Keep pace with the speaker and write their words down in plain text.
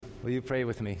Will you pray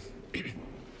with me?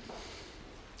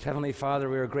 Heavenly Father,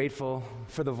 we are grateful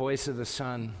for the voice of the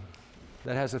Son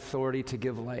that has authority to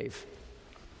give life.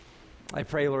 I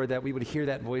pray, Lord, that we would hear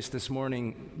that voice this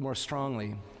morning more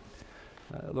strongly.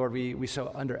 Lord, we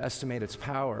so underestimate its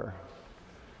power.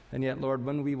 And yet, Lord,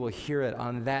 when we will hear it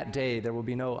on that day, there will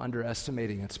be no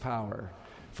underestimating its power.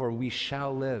 For we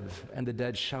shall live, and the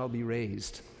dead shall be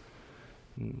raised.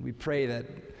 And we pray that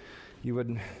you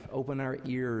would open our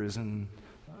ears and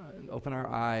open our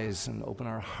eyes and open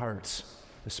our hearts,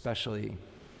 especially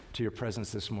to your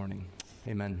presence this morning.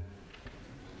 Amen.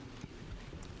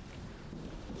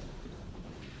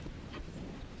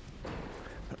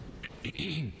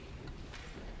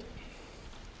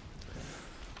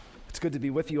 It's good to be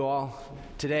with you all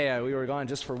today. We were gone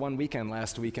just for one weekend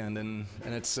last weekend, and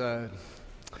it's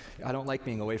I don't like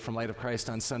being away from Light of Christ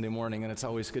on Sunday morning, and it's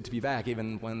always good to be back,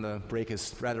 even when the break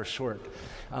is rather short.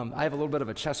 I have a little bit of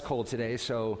a chest cold today,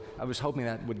 so I was hoping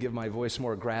that would give my voice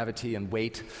more gravity and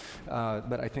weight,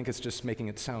 but I think it's just making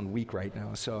it sound weak right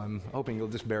now, so I'm hoping you'll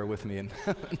just bear with me and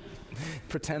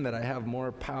pretend that I have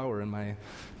more power in my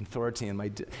authority.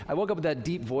 I woke up with that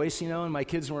deep voice, and my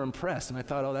kids were impressed, and I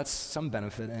thought, oh, that's some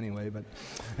benefit anyway, but...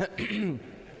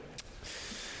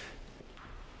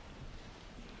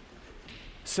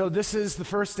 So this is the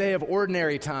first day of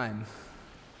ordinary time.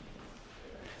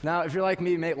 Now, if you're like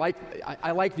me,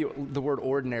 I like the word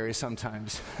ordinary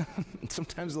sometimes.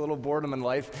 Sometimes a little boredom in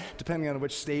life, depending on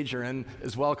which stage you're in,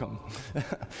 is welcome.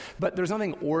 But there's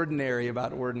nothing ordinary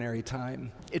about ordinary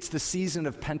time. It's the season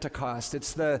of Pentecost.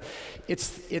 It's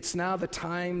now the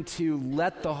time to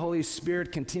let the Holy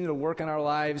Spirit continue to work in our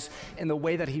lives in the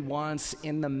way that He wants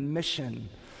in the mission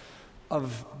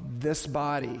of this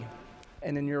body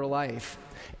and in your life.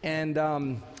 And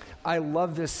I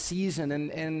love this season,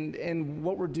 and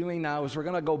what we're doing now is we're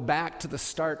going to go back to the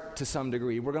start to some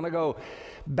degree. We're going to go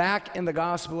back in the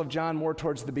Gospel of John more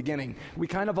towards the beginning. We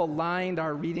kind of aligned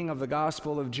our reading of the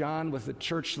Gospel of John with the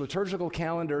church liturgical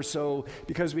calendar, so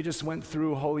because we just went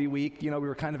through Holy Week, we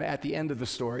were kind of at the end of the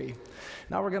story.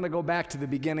 Now we're going to go back to the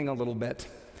beginning a little bit.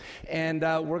 And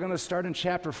we're going to start in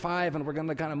chapter 5, and we're going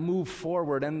to kind of move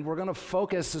forward, and we're going to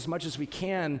focus as much as we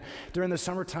can during the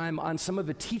summertime on some of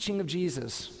the teaching of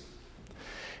Jesus.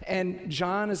 And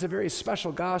John is a very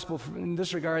special gospel in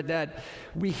this regard that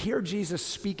we hear Jesus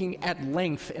speaking at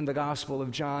length in the Gospel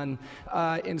of John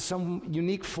in some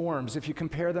unique forms. If you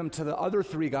compare them to the other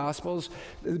three Gospels,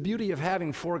 the beauty of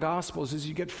having four Gospels is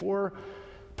you get four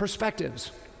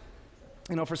perspectives.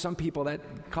 For some people that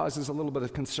causes a little bit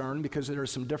of concern because there are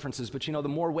some differences, but the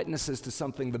more witnesses to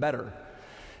something, the better.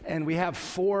 And we have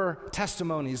four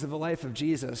testimonies of the life of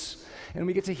Jesus, and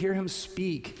we get to hear him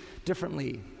speak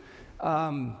differently.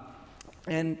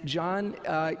 And John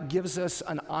gives us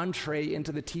an entree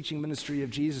into the teaching ministry of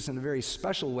Jesus in a very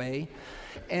special way,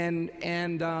 and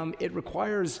it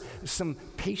requires some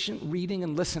patient reading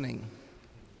and listening.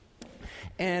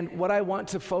 And what I want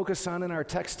to focus on in our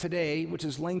text today, which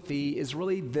is lengthy, is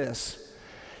really this.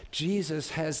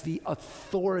 Jesus has the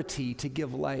authority to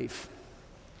give life.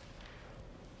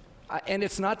 And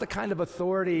it's not the kind of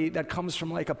authority that comes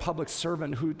from like a public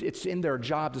servant who it's in their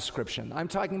job description. I'm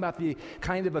talking about the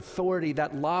kind of authority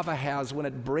that lava has when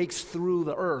it breaks through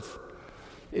the earth.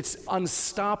 It's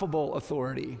unstoppable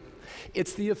authority.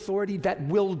 It's the authority that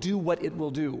will do what it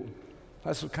will do.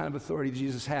 That's what kind of authority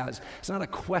Jesus has. It's not a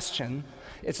question.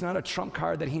 It's not a trump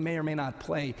card that he may or may not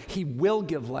play. He will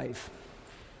give life.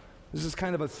 This is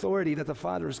kind of authority that the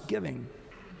Father is giving.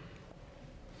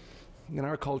 In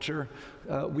our culture,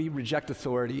 we reject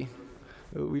authority.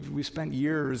 We've spent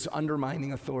years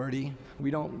undermining authority. We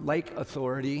don't like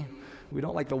authority. We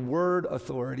don't like the word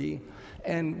authority.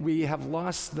 And we have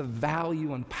lost the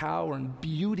value and power and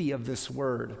beauty of this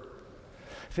word.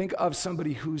 Think of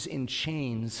somebody who's in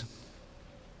chains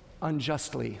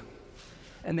unjustly,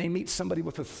 and they meet somebody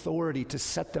with authority to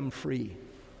set them free.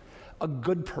 A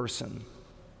good person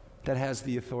that has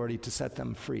the authority to set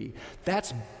them free.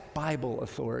 That's Bible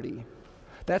authority.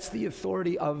 That's the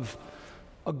authority of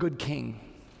a good king.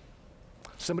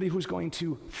 Somebody who's going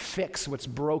to fix what's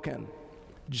broken.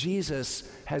 Jesus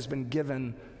has been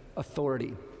given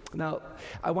authority. Now,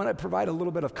 I want to provide a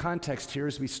little bit of context here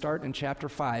as we start in chapter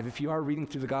 5. If you are reading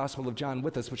through the Gospel of John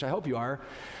with us, which I hope you are,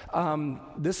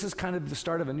 this is kind of the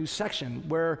start of a new section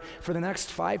where for the next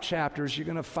 5 chapters, you're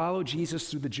going to follow Jesus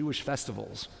through the Jewish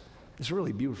festivals. It's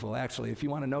really beautiful, actually. If you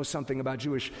want to know something about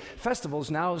Jewish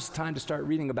festivals, now's the time to start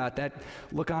reading about that.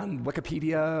 Look on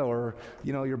Wikipedia or,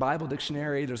 your Bible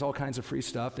dictionary. There's all kinds of free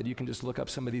stuff that you can just look up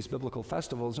some of these biblical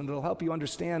festivals, and it'll help you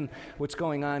understand what's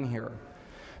going on here.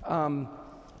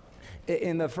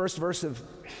 In the first verse of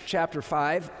chapter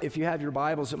 5, if you have your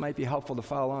Bibles, it might be helpful to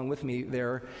follow along with me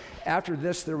there. After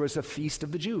this, there was a feast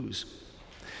of the Jews,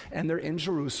 and they're in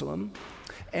Jerusalem,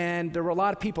 and there were a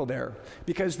lot of people there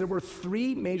because there were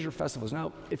 3 major festivals.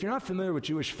 Now, if you're not familiar with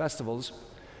Jewish festivals,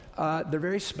 they're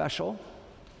very special.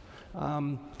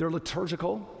 They're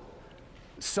liturgical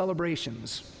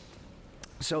celebrations.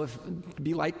 So it'd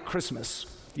be like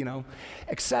Christmas,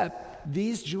 except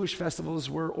these Jewish festivals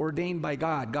were ordained by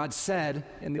God. God said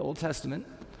in the Old Testament,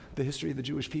 the history of the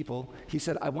Jewish people, he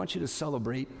said, I want you to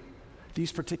celebrate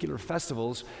these particular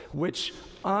festivals which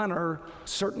honor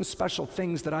certain special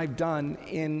things that I've done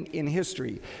in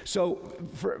history. So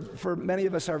for many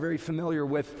of us are very familiar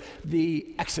with the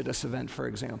Exodus event, for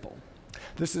example.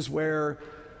 This is where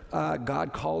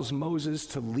God calls Moses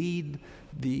to lead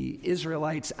the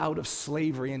Israelites out of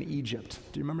slavery in Egypt.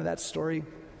 Do you remember that story?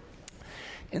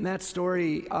 In that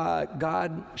story,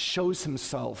 God shows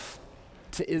himself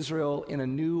to Israel in a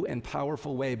new and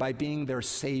powerful way by being their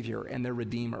savior and their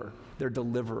redeemer, their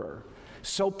deliverer.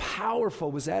 So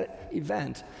powerful was that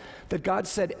event that God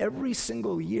said, every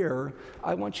single year,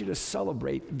 I want you to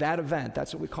celebrate that event.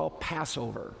 That's what we call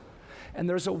Passover. And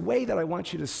there's a way that I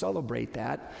want you to celebrate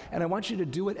that, and I want you to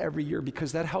do it every year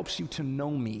because that helps you to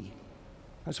know me.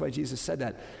 That's why Jesus said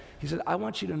that. He said, I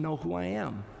want you to know who I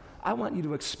am. I want you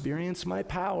to experience my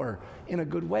power in a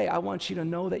good way. I want you to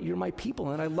know that you're my people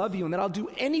and that I love you and that I'll do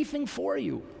anything for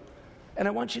you. And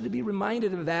I want you to be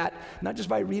reminded of that, not just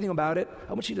by reading about it.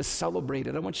 I want you to celebrate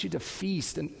it. I want you to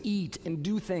feast and eat and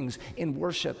do things in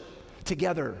worship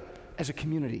together as a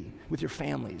community with your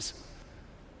families.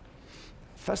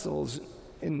 Festivals,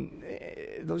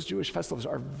 those Jewish festivals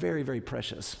are very, very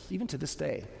precious, even to this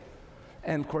day.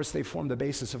 And of course, they form the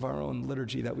basis of our own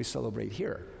liturgy that we celebrate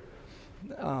here.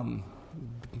 Love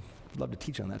to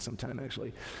teach on that sometime,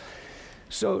 actually.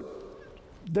 So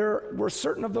there were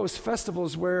certain of those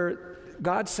festivals where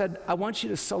God said, I want you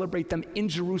to celebrate them in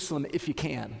Jerusalem if you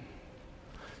can.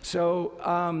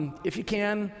 So if you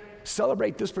can,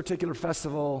 celebrate this particular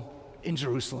festival in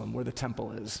Jerusalem where the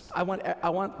temple is. I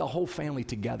want the whole family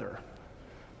together.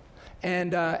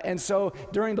 And so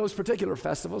during those particular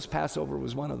festivals, Passover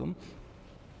was one of them,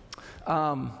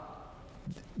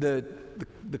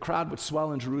 the crowd would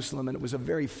swell in Jerusalem, and it was a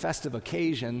very festive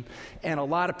occasion, and a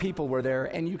lot of people were there,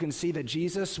 and you can see that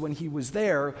Jesus, when he was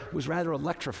there, was rather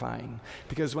electrifying,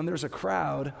 because when there's a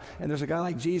crowd, and there's a guy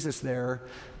like Jesus there,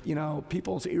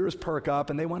 people's ears perk up,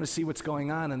 and they want to see what's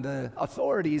going on, and the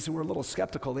authorities who are a little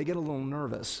skeptical, they get a little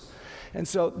nervous. And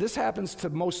so this happens to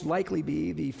most likely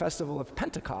be the festival of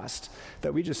Pentecost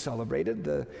that we just celebrated,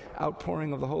 the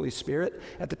outpouring of the Holy Spirit.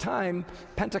 At the time,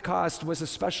 Pentecost was a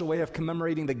special way of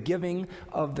commemorating the giving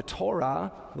of the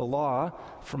Torah, the law,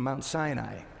 from Mount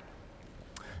Sinai.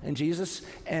 And Jesus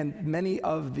and many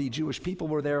of the Jewish people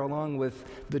were there along with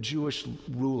the Jewish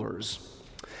rulers.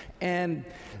 And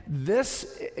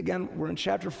this, again, we're in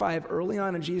chapter 5, early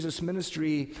on in Jesus'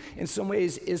 ministry, in some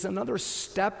ways is another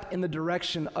step in the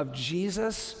direction of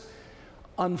Jesus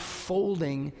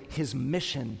unfolding his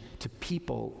mission to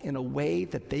people in a way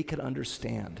that they could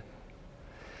understand.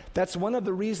 That's one of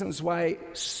the reasons why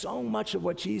so much of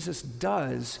what Jesus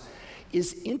does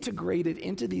is integrated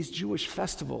into these Jewish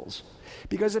festivals.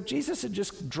 Because if Jesus had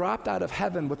just dropped out of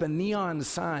heaven with a neon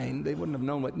sign, they wouldn't have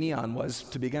known what neon was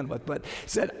to begin with, but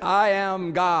said, I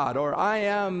am God, or I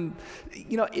am,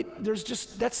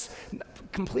 that's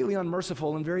completely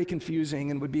unmerciful and very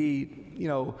confusing and would be,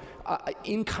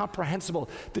 incomprehensible.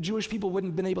 The Jewish people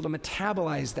wouldn't have been able to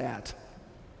metabolize that.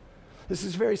 This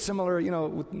is very similar,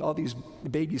 with all these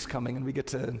babies coming, and we get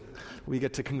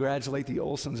to congratulate the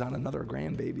Olsons on another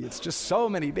grandbaby. It's just so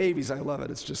many babies. I love it.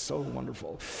 It's just so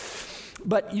wonderful.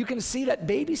 But you can see that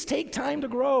babies take time to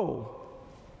grow.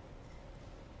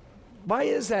 Why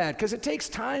is that? Because it takes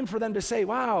time for them to say,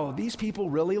 wow, these people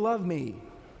really love me.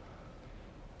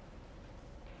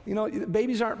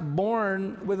 Babies aren't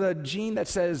born with a gene that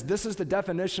says, this is the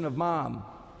definition of mom.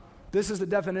 This is the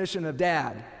definition of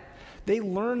dad. They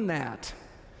learn that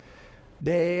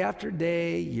day after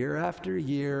day, year after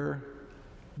year.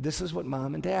 This is what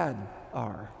mom and dad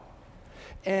are.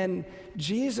 And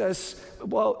Jesus,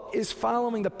 is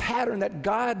following the pattern that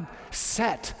God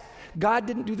set. God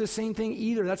didn't do the same thing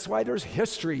either. That's why there's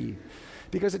history,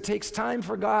 because it takes time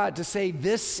for God to say,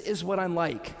 this is what I'm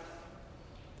like.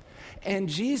 And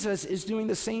Jesus is doing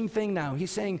the same thing now.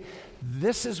 He's saying,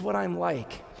 this is what I'm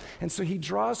like. And so he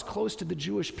draws close to the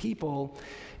Jewish people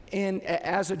and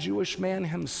as a Jewish man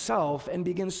himself, and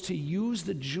begins to use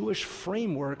the Jewish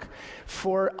framework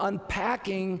for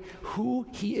unpacking who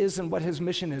he is and what his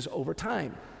mission is over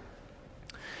time.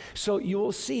 So you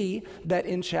will see that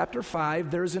in chapter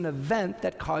 5, there's an event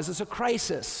that causes a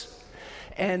crisis.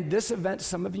 And this event,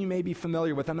 some of you may be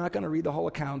familiar with. I'm not going to read the whole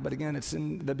account, but again, it's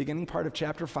in the beginning part of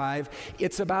chapter 5.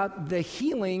 It's about the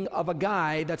healing of a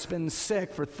guy that's been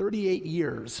sick for 38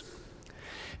 years.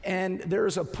 And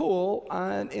there's a pool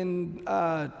in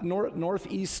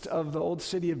northeast of the old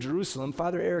city of Jerusalem.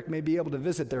 Father Eric may be able to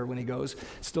visit there when he goes.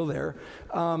 It's still there.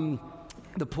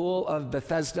 The pool of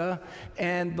Bethesda,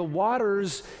 and the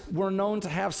waters were known to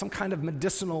have some kind of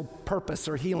medicinal purpose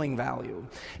or healing value.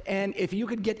 And if you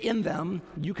could get in them,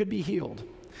 you could be healed.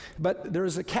 But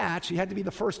there's a catch, you had to be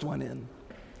the first one in.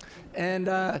 And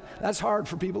that's hard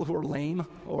for people who are lame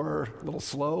or a little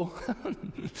slow.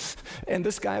 And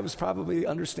this guy was probably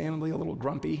understandably a little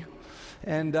grumpy.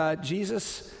 And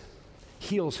Jesus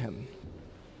heals him.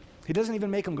 He doesn't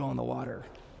even make him go in the water.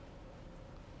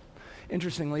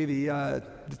 Interestingly,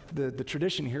 the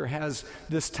tradition here has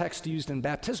this text used in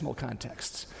baptismal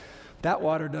contexts. That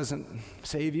water doesn't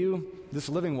save you. This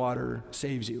living water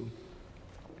saves you.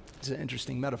 It's an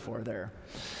interesting metaphor there.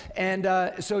 And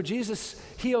so Jesus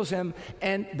heals him,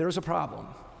 and there's a problem.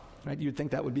 Right? You'd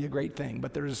think that would be a great thing,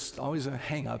 but there's always a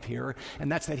hang-up here, and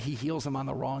that's that he heals him on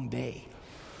the wrong day.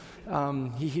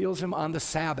 He heals him on the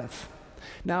Sabbath.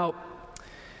 Now,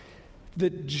 the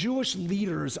Jewish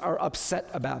leaders are upset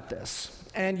about this.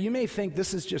 And you may think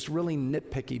this is just really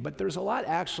nitpicky, but there's a lot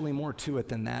actually more to it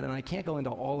than that, and I can't go into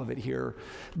all of it here.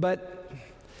 But,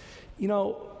 you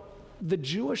know, the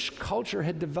Jewish culture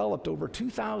had developed over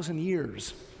 2,000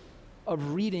 years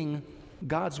of reading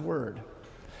God's Word,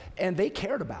 and they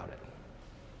cared about it.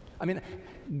 I mean,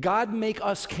 God make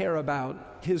us care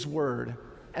about His Word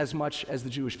as much as the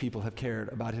Jewish people have cared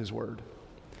about His Word.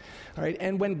 All right,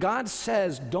 and when God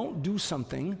says, don't do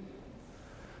something,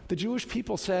 the Jewish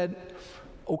people said,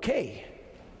 okay,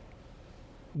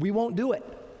 we won't do it.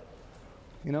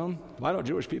 You know, why don't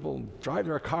Jewish people drive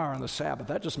their car on the Sabbath?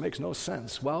 That just makes no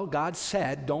sense. Well, God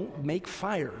said, don't make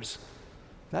fires.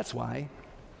 That's why.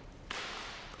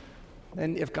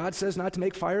 And if God says not to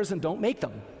make fires, then don't make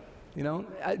them. You know,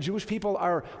 Jewish people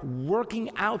are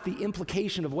working out the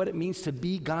implication of what it means to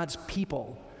be God's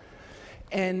people.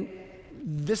 And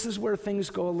this is where things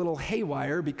go a little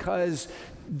haywire because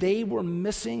they were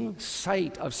missing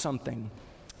sight of something.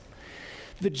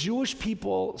 The Jewish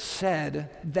people said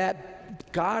that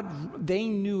they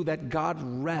knew that God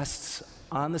rests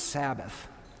on the Sabbath.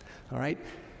 All right?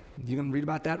 You can read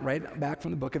about that right back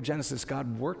from the book of Genesis.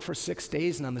 God worked for 6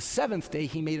 days, and on the seventh day,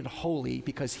 he made it holy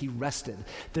because he rested.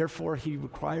 Therefore, he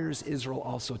requires Israel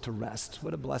also to rest.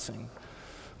 What a blessing.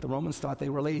 The Romans thought they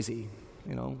were lazy.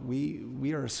 You know,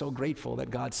 we are so grateful that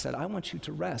God said, I want you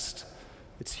to rest.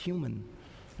 It's human.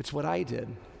 It's what I did.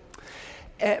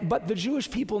 But the Jewish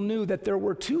people knew that there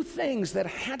were two things that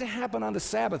had to happen on the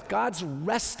Sabbath. God's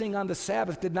resting on the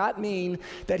Sabbath did not mean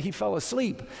that he fell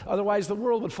asleep. Otherwise, the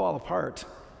world would fall apart.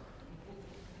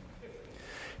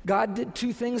 God did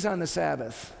two things on the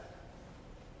Sabbath.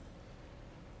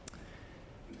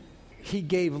 He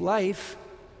gave life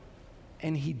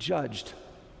and he judged.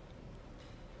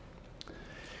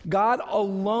 God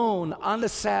alone on the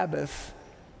Sabbath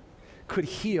could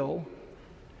heal,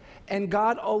 and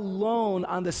God alone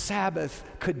on the Sabbath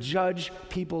could judge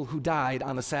people who died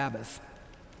on the Sabbath.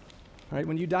 Right?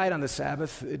 When you died on the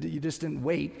Sabbath, you just didn't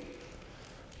wait.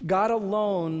 God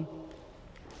alone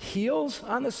heals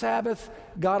on the Sabbath.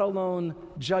 God alone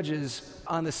judges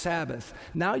on the Sabbath.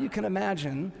 Now you can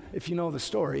imagine, if you know the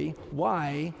story,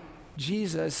 why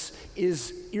Jesus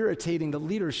is irritating the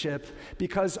leadership,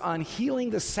 because on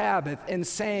healing the Sabbath and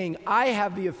saying, I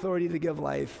have the authority to give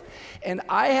life and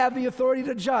I have the authority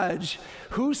to judge,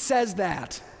 who says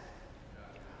that?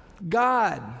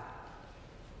 God.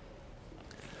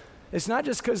 It's not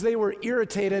just because they were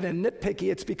irritated and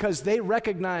nitpicky, it's because they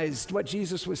recognized what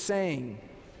Jesus was saying.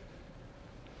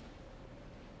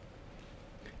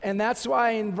 And that's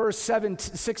why in verse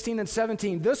 16 and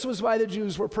 17, this was why the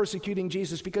Jews were persecuting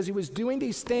Jesus, because he was doing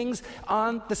these things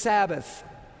on the Sabbath.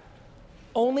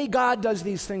 Only God does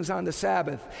these things on the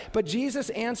Sabbath. But Jesus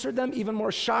answered them even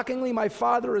more shockingly, my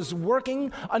Father is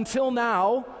working until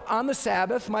now on the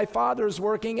Sabbath. My Father is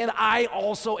working, and I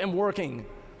also am working.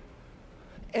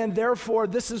 And therefore,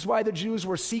 this is why the Jews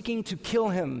were seeking to kill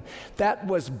him. That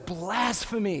was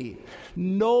blasphemy.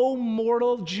 No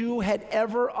mortal Jew had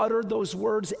ever uttered those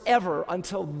words ever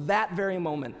until that very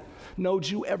moment. No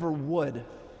Jew ever would.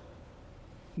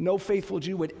 No faithful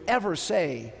Jew would ever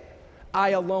say, I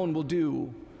alone will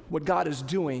do what God is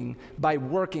doing by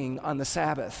working on the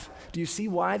Sabbath. Do you see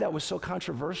why that was so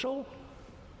controversial?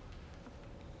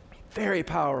 Very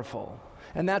powerful.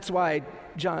 And that's why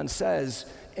John says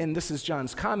and this is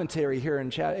John's commentary here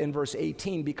in verse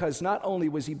 18, because not only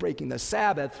was he breaking the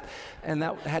Sabbath, and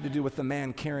that had to do with the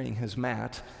man carrying his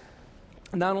mat,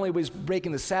 not only was he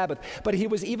breaking the Sabbath, but he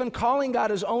was even calling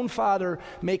God his own Father,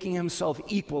 making himself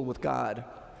equal with God.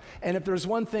 And if there's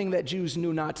one thing that Jews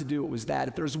knew not to do, it was that.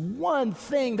 If there's one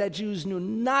thing that Jews knew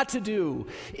not to do,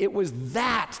 it was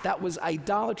that. That was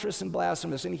idolatrous and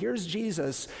blasphemous. And here's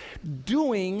Jesus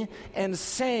doing and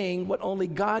saying what only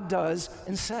God does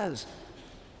and says.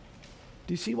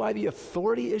 Do you see why the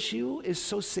authority issue is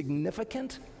so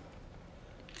significant?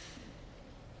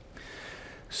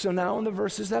 So now in the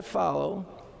verses that follow,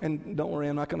 and don't worry,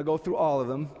 I'm not going to go through all of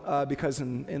them because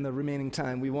in the remaining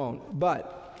time we won't,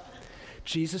 but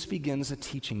Jesus begins a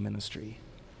teaching ministry.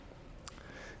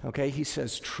 Okay, he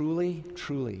says, truly,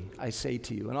 truly, I say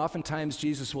to you. And oftentimes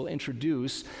Jesus will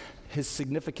introduce his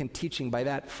significant teaching by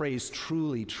that phrase,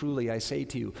 truly, truly, I say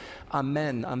to you.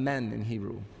 Amen, amen in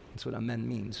Hebrew. That's what amen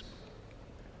means.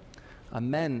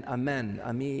 Amen, amen,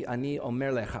 ani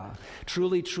omer lecha.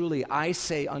 Truly, truly, I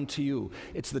say unto you.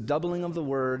 It's the doubling of the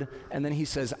word, and then he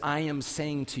says, I am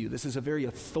saying to you. This is a very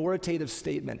authoritative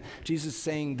statement. Jesus is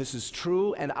saying this is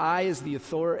true, and I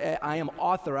am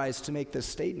authorized to make this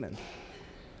statement.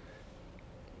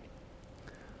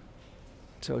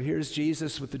 So here's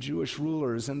Jesus with the Jewish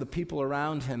rulers and the people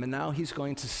around him, and now he's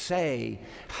going to say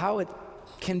how it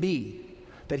can be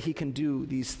that he can do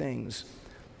these things.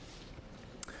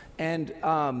 And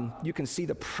you can see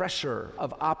the pressure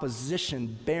of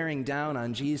opposition bearing down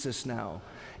on Jesus now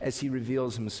as he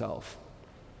reveals himself.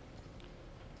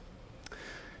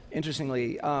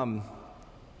 Interestingly,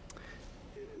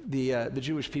 the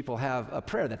Jewish people have a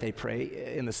prayer that they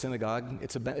pray in the synagogue.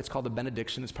 It's called the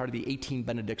benediction. It's part of the 18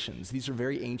 benedictions. These are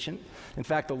very ancient. In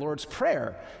fact, the Lord's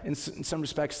Prayer, in some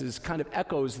respects, kind of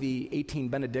echoes the 18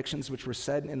 benedictions which were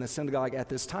said in the synagogue at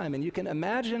this time. And you can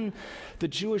imagine the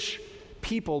Jewish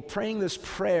people praying this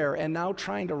prayer and now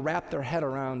trying to wrap their head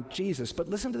around Jesus. But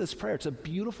listen to this prayer. It's a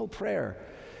beautiful prayer.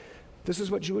 This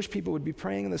is what Jewish people would be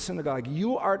praying in the synagogue.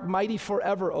 You art mighty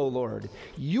forever, O Lord.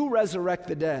 You resurrect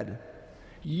the dead.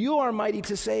 You are mighty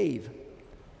to save,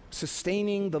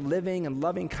 sustaining the living and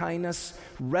loving kindness,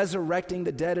 resurrecting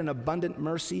the dead in abundant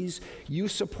mercies. You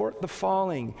support the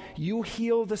falling. You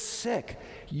heal the sick.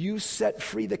 You set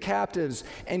free the captives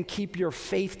and keep your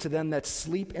faith to them that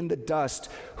sleep in the dust.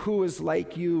 Who is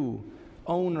like you,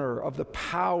 owner of the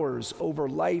powers over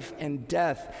life and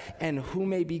death, and who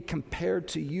may be compared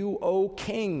to you, O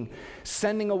King,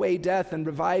 sending away death and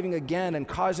reviving again and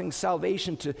causing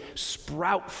salvation to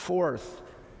sprout forth?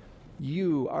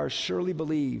 You are surely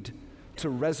believed to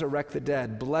resurrect the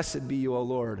dead. Blessed be you, O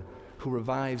Lord, who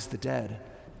revives the dead.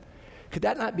 Could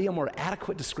that not be a more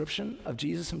adequate description of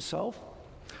Jesus himself?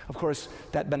 Of course,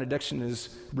 that benediction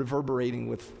is reverberating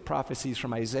with prophecies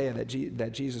from Isaiah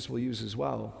that Jesus will use as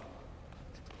well.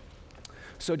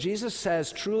 So Jesus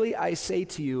says, truly I say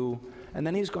to you, and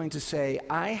then he's going to say,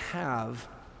 I have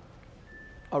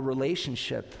a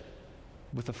relationship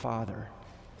with the Father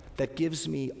that gives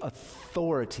me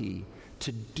authority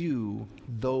to do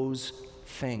those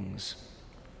things.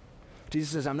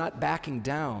 Jesus says, I'm not backing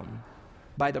down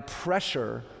by the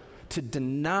pressure to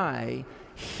deny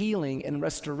healing and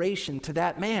restoration to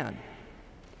that man.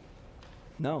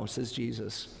 No, says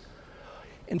Jesus.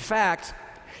 In fact,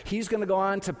 he's going to go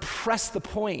on to press the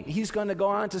point. He's going to go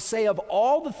on to say, of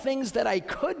all the things that I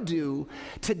could do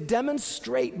to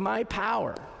demonstrate my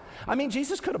power. I mean,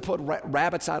 Jesus could have put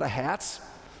rabbits out of hats.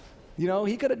 You know,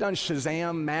 he could have done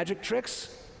Shazam magic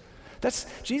tricks.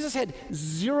 Jesus had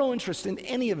zero interest in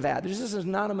any of that. Jesus is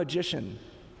not a magician.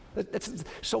 That's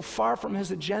so far from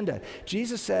his agenda.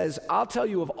 Jesus says, I'll tell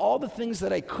you, of all the things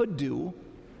that I could do,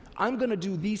 I'm going to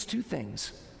do these two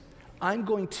things. I'm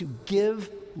going to give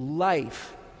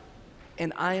life,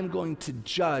 and I am going to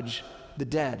judge the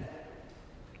dead.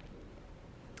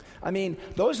 I mean,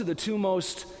 those are the two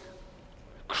most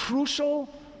crucial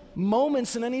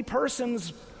moments in any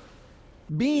person's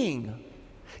being.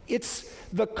 It's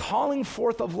the calling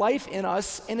forth of life in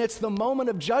us, and it's the moment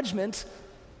of judgment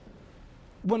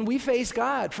when we face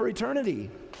God for eternity.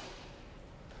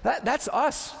 That's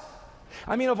us.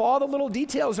 I mean, of all the little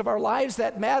details of our lives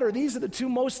that matter, these are the two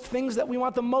most things that we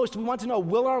want the most. We want to know,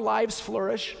 will our lives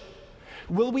flourish?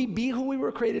 Will we be who we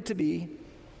were created to be?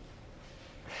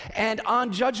 And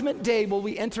on Judgment Day, will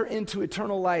we enter into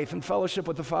eternal life and fellowship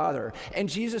with the Father? And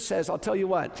Jesus says, I'll tell you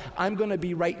what, I'm going to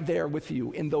be right there with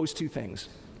you in those two things.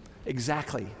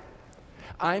 Exactly.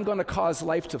 I'm going to cause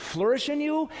life to flourish in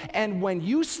you. And when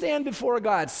you stand before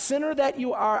God, sinner that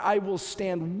you are, I will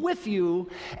stand with you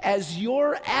as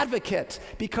your advocate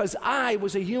because I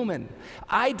was a human.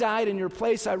 I died in your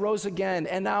place. I rose again.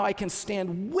 And now I can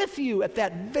stand with you at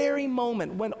that very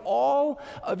moment when all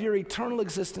of your eternal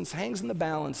existence hangs in the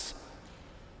balance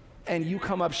and you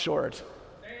come up short.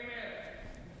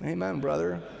 Amen, Amen,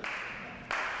 brother.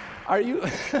 Are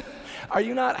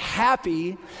you not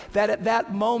happy that at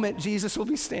that moment Jesus will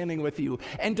be standing with you?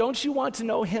 And don't you want to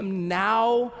know him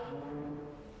now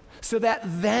so that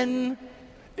then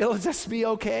it'll just be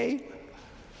okay?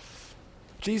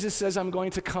 Jesus says, I'm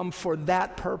going to come for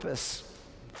that purpose.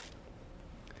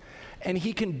 And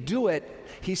he can do it,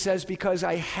 he says, because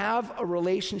I have a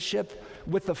relationship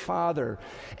with the Father.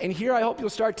 And here I hope you'll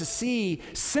start to see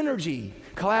synergy,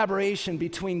 collaboration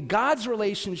between God's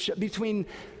relationship, between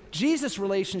Jesus'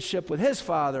 relationship with his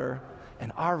Father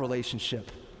and our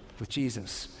relationship with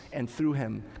Jesus and through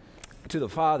him to the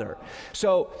Father.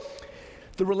 So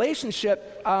the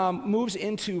relationship moves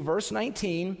into verse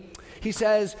 19. He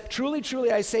says, truly,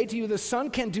 truly, I say to you, the Son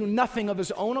can do nothing of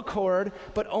his own accord,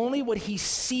 but only what he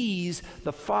sees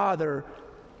the Father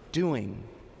doing.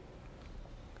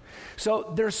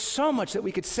 So there's so much that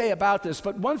we could say about this,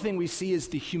 but one thing we see is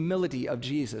the humility of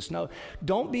Jesus. Now,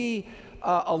 don't be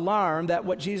alarmed that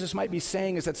what Jesus might be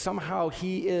saying is that somehow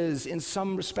he is, in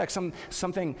some respect,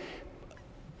 something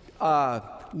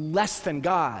less than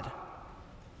God.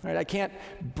 Right? I can't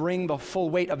bring the full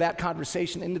weight of that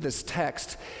conversation into this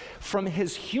text. From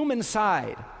his human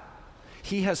side,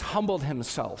 he has humbled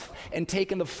himself and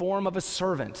taken the form of a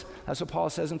servant. That's what Paul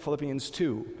says in Philippians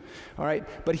 2. All right?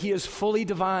 But he is fully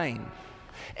divine.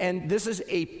 And this is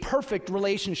a perfect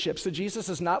relationship. So Jesus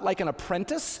is not like an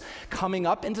apprentice coming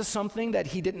up into something that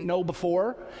he didn't know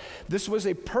before. This was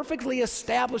a perfectly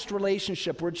established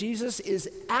relationship where Jesus is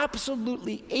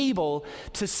absolutely able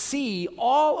to see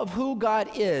all of who God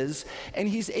is, and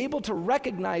he's able to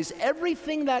recognize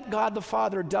everything that God the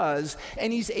Father does,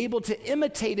 and he's able to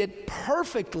imitate it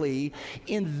perfectly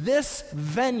in this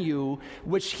venue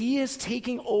which he is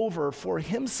taking over for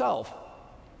himself.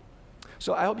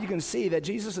 So I hope you can see that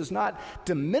Jesus is not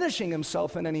diminishing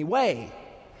himself in any way.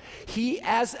 He,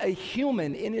 as a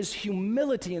human, in his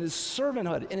humility, in his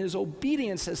servanthood, in his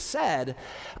obedience, has said,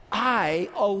 I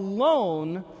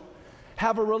alone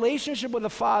have a relationship with the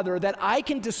Father that I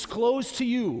can disclose to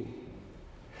you,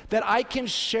 that I can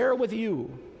share with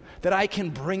you, that I can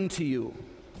bring to you.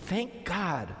 Thank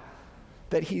God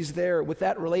that he's there with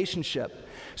that relationship.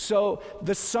 So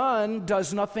the Son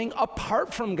does nothing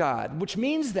apart from God, which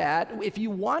means that if you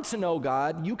want to know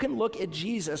God, you can look at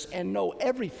Jesus and know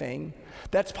everything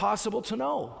that's possible to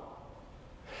know.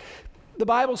 The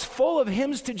Bible's full of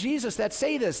hymns to Jesus that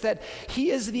say this, that he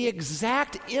is the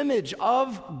exact image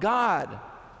of God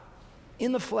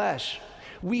in the flesh.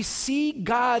 We see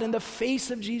God in the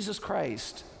face of Jesus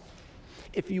Christ.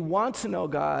 If you want to know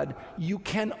God, you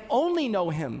can only know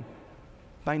him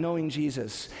by knowing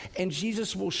Jesus. And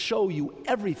Jesus will show you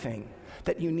everything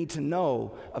that you need to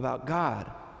know about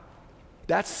God.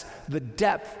 That's the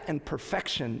depth and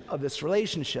perfection of this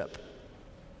relationship.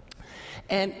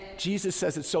 And Jesus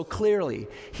says it so clearly.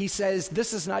 He says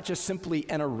this is not just simply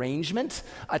an arrangement,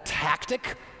 a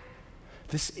tactic.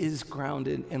 This is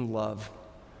grounded in love.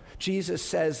 Jesus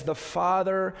says the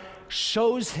Father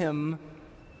shows him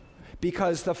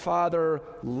because the Father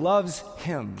loves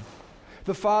him.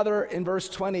 The Father, in verse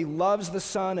 20, loves the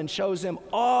Son and shows him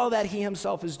all that he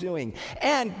himself is doing.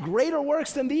 And greater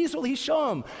works than these will he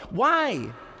show him.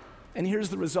 Why? And here's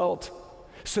the result,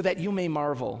 so that you may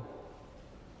marvel.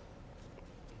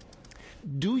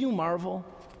 Do you marvel?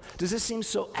 Does this seem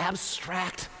so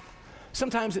abstract?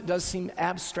 Sometimes it does seem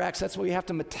abstract. So that's why we have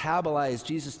to metabolize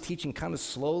Jesus' teaching kind of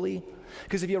slowly.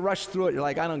 Because if you rush through it, you're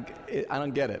like, I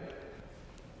don't get it.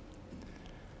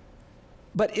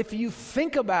 But if you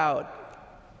think about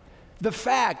the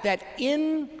fact that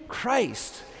in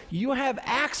Christ you have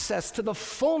access to the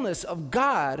fullness of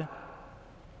God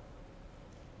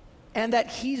and that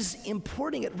he's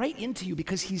importing it right into you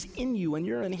because he's in you and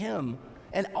you're in him,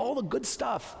 and all the good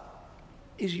stuff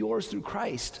is yours through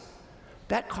Christ,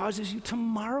 that causes you to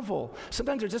marvel.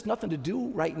 Sometimes there's just nothing to do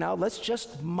right now. Let's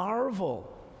just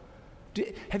marvel.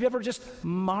 Have you ever just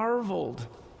marveled?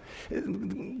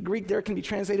 Greek there can be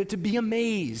translated to be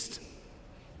amazed.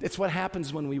 It's what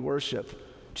happens when we worship.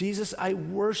 Jesus, I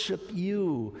worship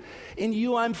you. In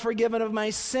you, I'm forgiven of my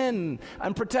sin.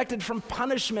 I'm protected from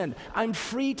punishment. I'm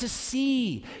free to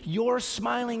see your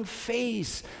smiling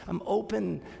face. I'm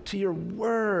open to your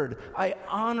word. I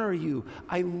honor you.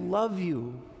 I love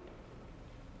you.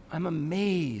 I'm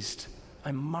amazed.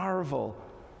 I marvel.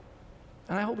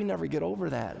 And I hope we never get over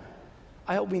that.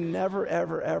 I hope we never,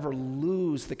 ever, ever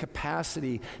lose the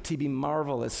capacity to be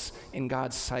marvelous in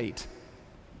God's sight.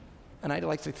 And I'd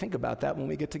like to think about that when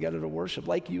we get together to worship.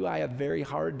 Like you, I have very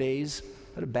hard days.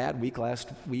 I had a bad week last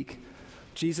week.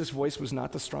 Jesus' voice was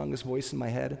not the strongest voice in my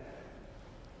head.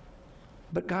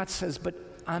 But God says, but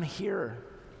I'm here.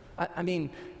 I mean,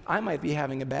 I might be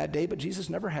having a bad day, but Jesus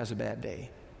never has a bad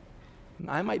day.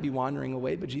 I might be wandering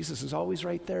away, but Jesus is always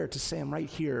right there to say, I'm right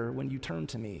here when you turn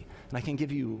to me, and I can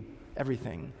give you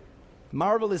everything.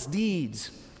 Marvelous deeds.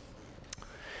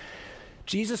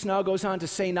 Jesus now goes on to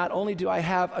say, not only do I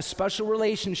have a special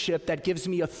relationship that gives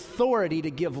me authority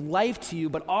to give life to you,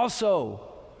 but also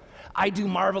I do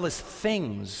marvelous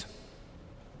things.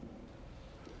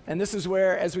 And this is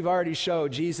where, as we've already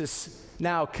showed, Jesus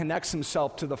now connects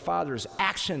himself to the Father's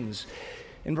actions.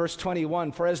 In verse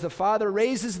 21, for as the Father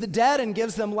raises the dead and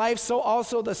gives them life, so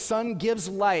also the Son gives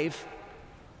life.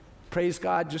 Praise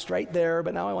God, just right there.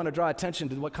 But now I want to draw attention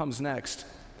to what comes next.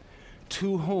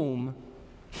 To whom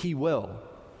he will.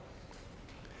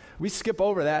 We skip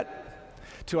over that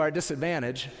to our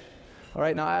disadvantage. All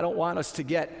right, now I don't want us to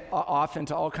get off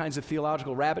into all kinds of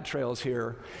theological rabbit trails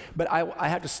here, but I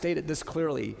have to state it this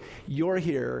clearly. You're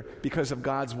here because of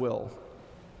God's will.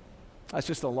 That's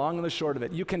just the long and the short of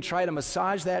it. You can try to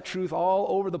massage that truth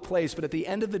all over the place, but at the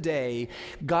end of the day,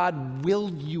 God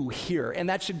willed you here, and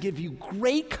that should give you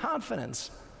great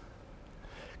confidence.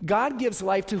 God gives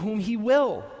life to whom he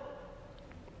will.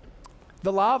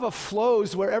 The lava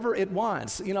flows wherever it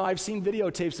wants. You know, I've seen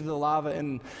videotapes of the lava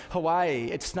in Hawaii.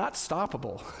 It's not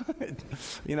stoppable.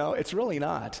 It's really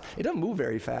not. It doesn't move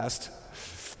very fast.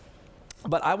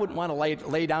 But I wouldn't want to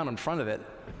lay down in front of it.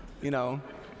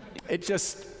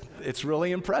 It's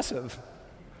really impressive.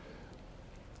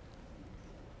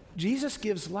 Jesus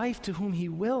gives life to whom he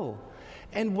will.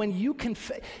 And when you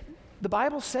the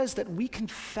Bible says that we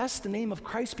confess the name of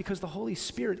Christ because the Holy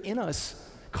Spirit in us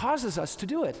causes us to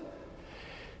do it.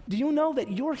 Do you know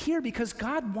that you're here because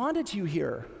God wanted you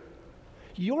here?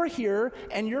 You're here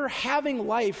and you're having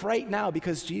life right now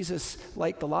because Jesus,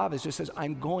 like the lava, just says,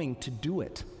 I'm going to do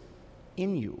it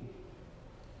in you.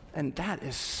 And that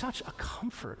is such a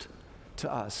comfort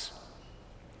to us.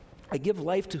 I give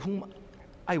life to whom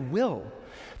I will.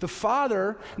 The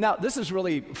Father, now this is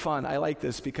really fun. I like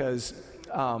this because,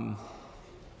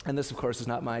 and this of course is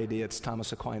not my idea, it's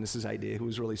Thomas Aquinas' idea, who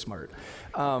was really smart.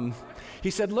 He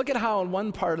said, look at how in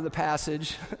one part of the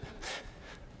passage,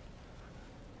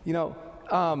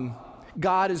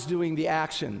 God is doing the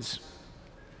actions.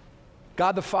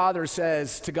 God the Father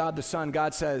says to God the Son,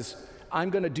 God says, I'm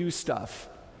going to do stuff,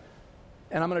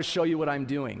 and I'm going to show you what I'm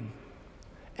doing.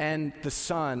 And the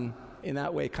Son, in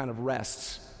that way, kind of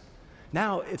rests.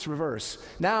 Now it's reverse.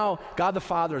 Now God the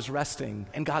Father is resting,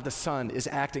 and God the Son is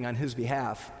acting on his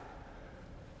behalf.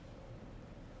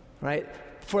 Right?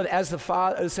 For as the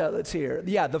Father, let's hear.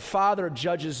 Yeah, the Father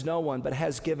judges no one, but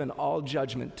has given all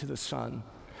judgment to the Son.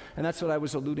 And that's what I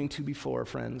was alluding to before,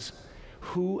 friends.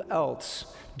 Who else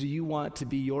do you want to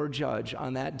be your judge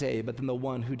on that day but than the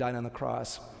one who died on the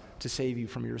cross to save you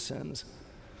from your sins?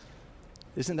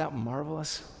 Isn't that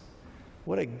marvelous?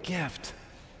 What a gift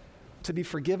to be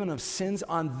forgiven of sins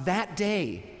on that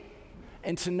day.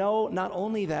 And to know not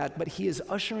only that, but he is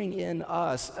ushering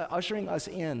us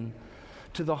in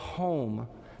to the home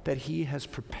that he has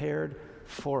prepared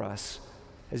for us,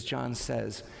 as John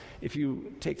says. If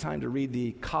you take time to read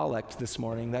the collect this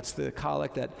morning, that's the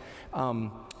collect that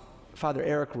Father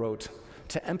Eric wrote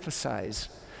to emphasize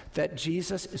that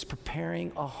Jesus is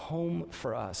preparing a home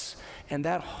for us. And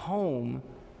that home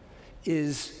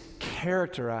is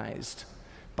characterized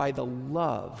by the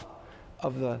love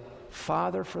of the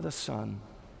Father for the Son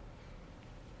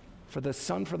for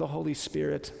the Holy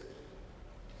Spirit,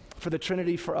 for the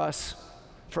Trinity for us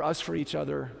for each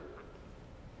other.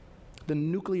 The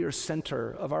nuclear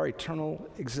center of our eternal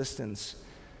existence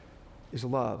is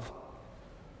love.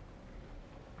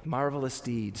 Marvelous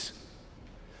deeds.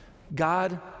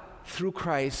 God, through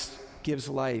Christ, gives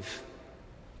life.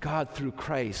 God, through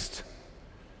Christ,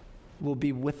 will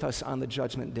be with us on the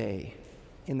judgment day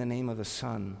in the name of the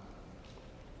Son.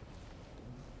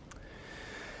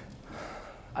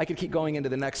 I could keep going into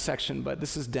the next section, but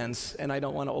this is dense, and I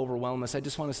don't want to overwhelm us. I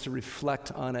just want us to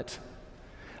reflect on it.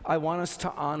 I want us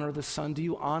to honor the Son. Do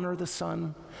you honor the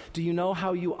Son? Do you know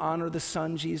how you honor the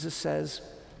Son, Jesus says?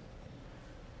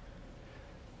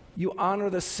 You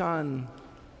honor the Son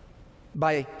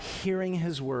by hearing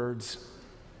his words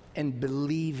and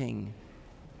believing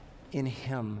in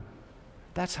him.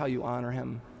 That's how you honor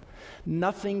him.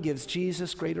 Nothing gives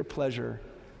Jesus greater pleasure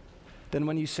than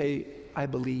when you say, I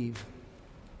believe.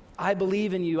 I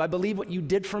believe in you. I believe what you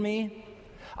did for me.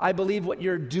 I believe what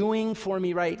you're doing for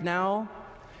me right now,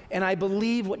 and I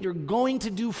believe what you're going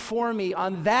to do for me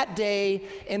on that day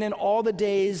and in all the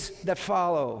days that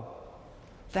follow.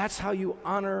 That's how you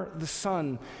honor the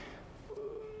Son.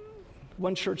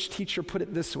 One church teacher put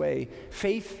it this way: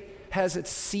 faith has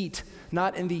its seat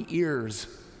not in the ears,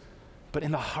 but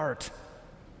in the heart.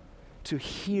 To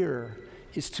hear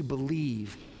is to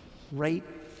believe right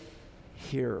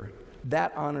here.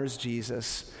 That honors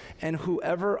Jesus. And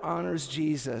whoever honors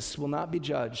Jesus will not be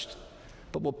judged,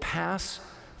 but will pass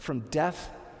from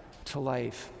death to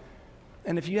life.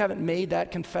 And if you haven't made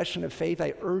that confession of faith,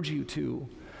 I urge you to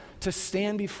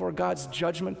stand before God's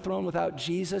judgment throne without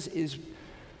Jesus is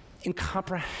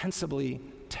incomprehensibly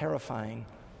terrifying.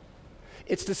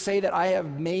 It's to say that I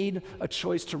have made a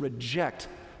choice to reject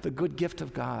the good gift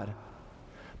of God.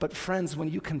 But friends,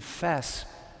 when you confess,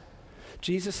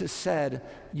 Jesus has said,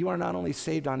 you are not only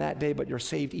saved on that day, but you're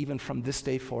saved even from this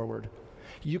day forward.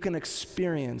 You can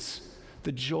experience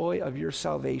the joy of your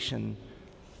salvation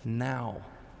now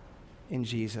in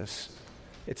Jesus.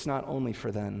 It's not only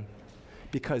for then,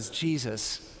 because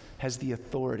Jesus has the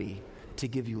authority to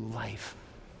give you life.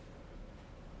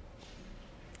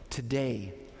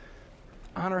 Today,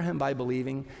 honor him by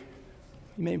believing.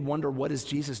 You may wonder, what is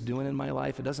Jesus doing in my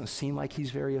life? It doesn't seem like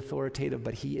he's very authoritative,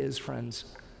 but he is, friends.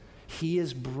 He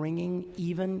is bringing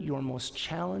even your most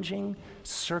challenging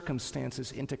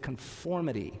circumstances into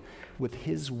conformity with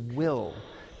his will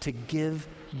to give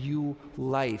you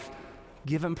life.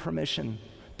 Give him permission.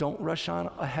 Don't rush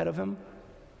on ahead of him.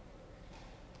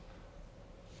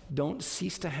 Don't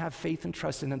cease to have faith and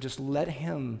trust in him. Just let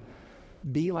him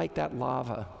be like that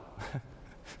lava.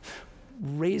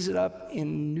 Raise it up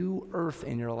in new earth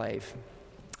in your life.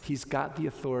 He's got the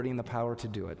authority and the power to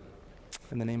do it.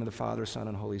 In the name of the Father, Son,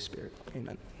 and Holy Spirit.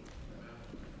 Amen.